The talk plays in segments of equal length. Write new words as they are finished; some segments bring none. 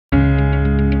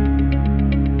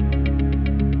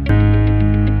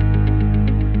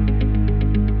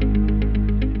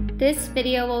This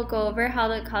video will go over how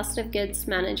the Cost of Goods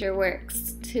Manager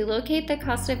works. To locate the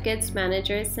Cost of Goods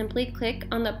Manager, simply click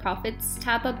on the Profits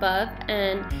tab above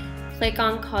and click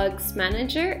on COGS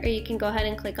Manager, or you can go ahead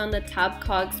and click on the tab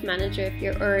COGS Manager if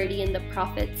you're already in the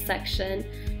Profits section.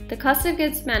 The Cost of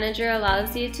Goods Manager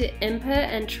allows you to input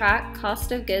and track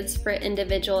cost of goods for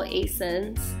individual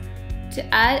ASINs. To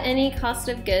add any cost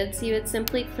of goods, you would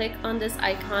simply click on this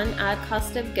icon, Add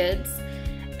Cost of Goods,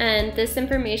 and this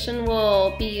information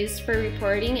will be used for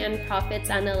reporting and profits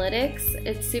analytics.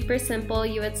 It's super simple.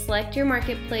 You would select your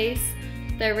marketplace,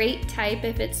 the rate type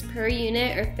if it's per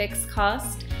unit or fixed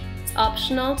cost. It's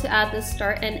optional to add the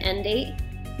start and end date.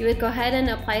 You would go ahead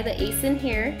and apply the ASIN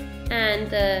here and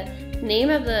the name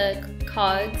of the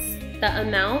COGS, the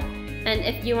amount, and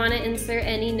if you want to insert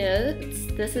any notes,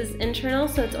 this is internal,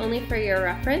 so it's only for your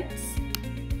reference.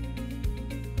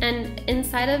 And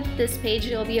inside of this page,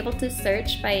 you'll be able to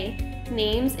search by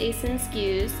names, ASIN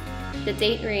SKUs, the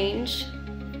date range.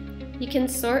 You can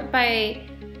sort by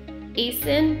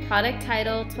ASIN, product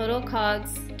title, total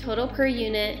COGS, total per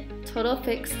unit, total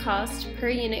fixed cost, per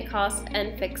unit cost,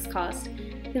 and fixed cost.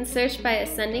 You can search by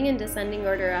ascending and descending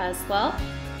order as well.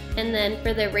 And then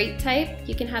for the rate type,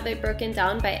 you can have it broken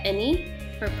down by any,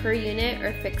 for per unit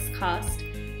or fixed cost.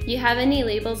 If you have any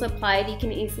labels applied, you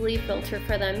can easily filter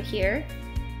for them here.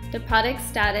 The product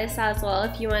status as well,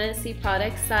 if you want to see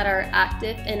products that are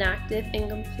active, inactive,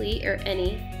 incomplete, or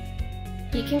any.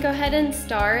 You can go ahead and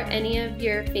star any of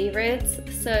your favorites,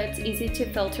 so it's easy to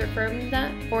filter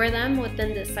for them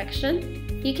within this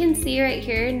section. You can see right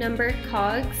here, number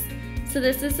COGS. So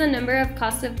this is the number of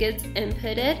cost of goods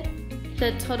inputted.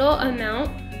 The total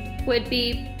amount would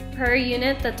be per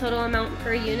unit, the total amount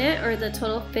per unit, or the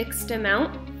total fixed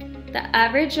amount. The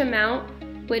average amount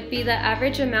would be the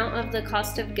average amount of the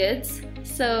cost of goods.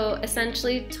 So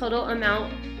essentially total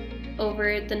amount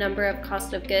over the number of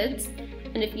cost of goods.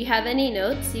 And if you have any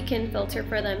notes, you can filter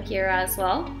for them here as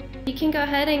well. You can go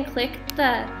ahead and click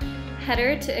the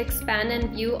header to expand and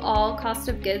view all cost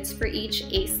of goods for each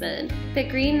ASIN. The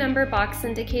green number box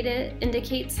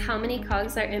indicates how many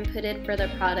COGS are inputted for the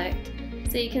product.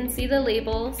 So you can see the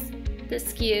labels, the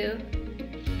SKU,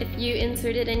 if you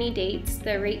inserted any dates,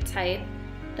 the rate type,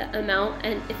 the amount,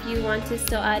 and if you want to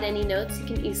still add any notes, you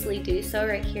can easily do so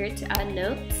right here to add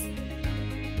notes.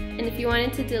 And if you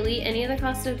wanted to delete any of the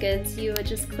cost of goods, you would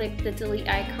just click the delete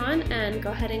icon and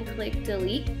go ahead and click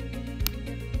delete.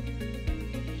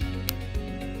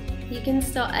 You can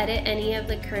still edit any of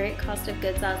the current cost of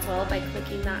goods as well by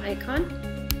clicking that icon.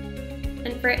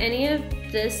 And for any of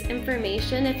this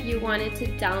information, if you wanted to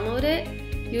download it,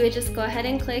 you would just go ahead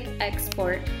and click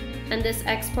export. And this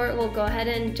export will go ahead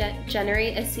and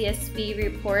generate a CSV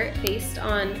report based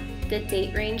on the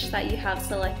date range that you have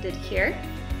selected here.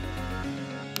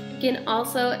 You can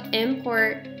also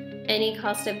import any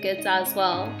cost of goods as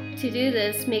well. To do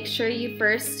this, make sure you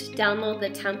first download the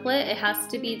template. It has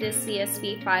to be the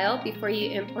CSV file before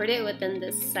you import it within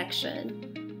this section.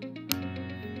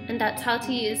 And that's how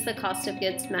to use the Cost of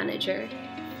Goods Manager.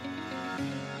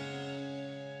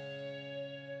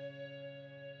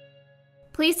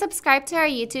 Please subscribe to our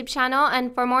YouTube channel,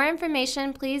 and for more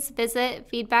information, please visit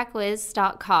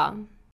FeedbackWhiz.com.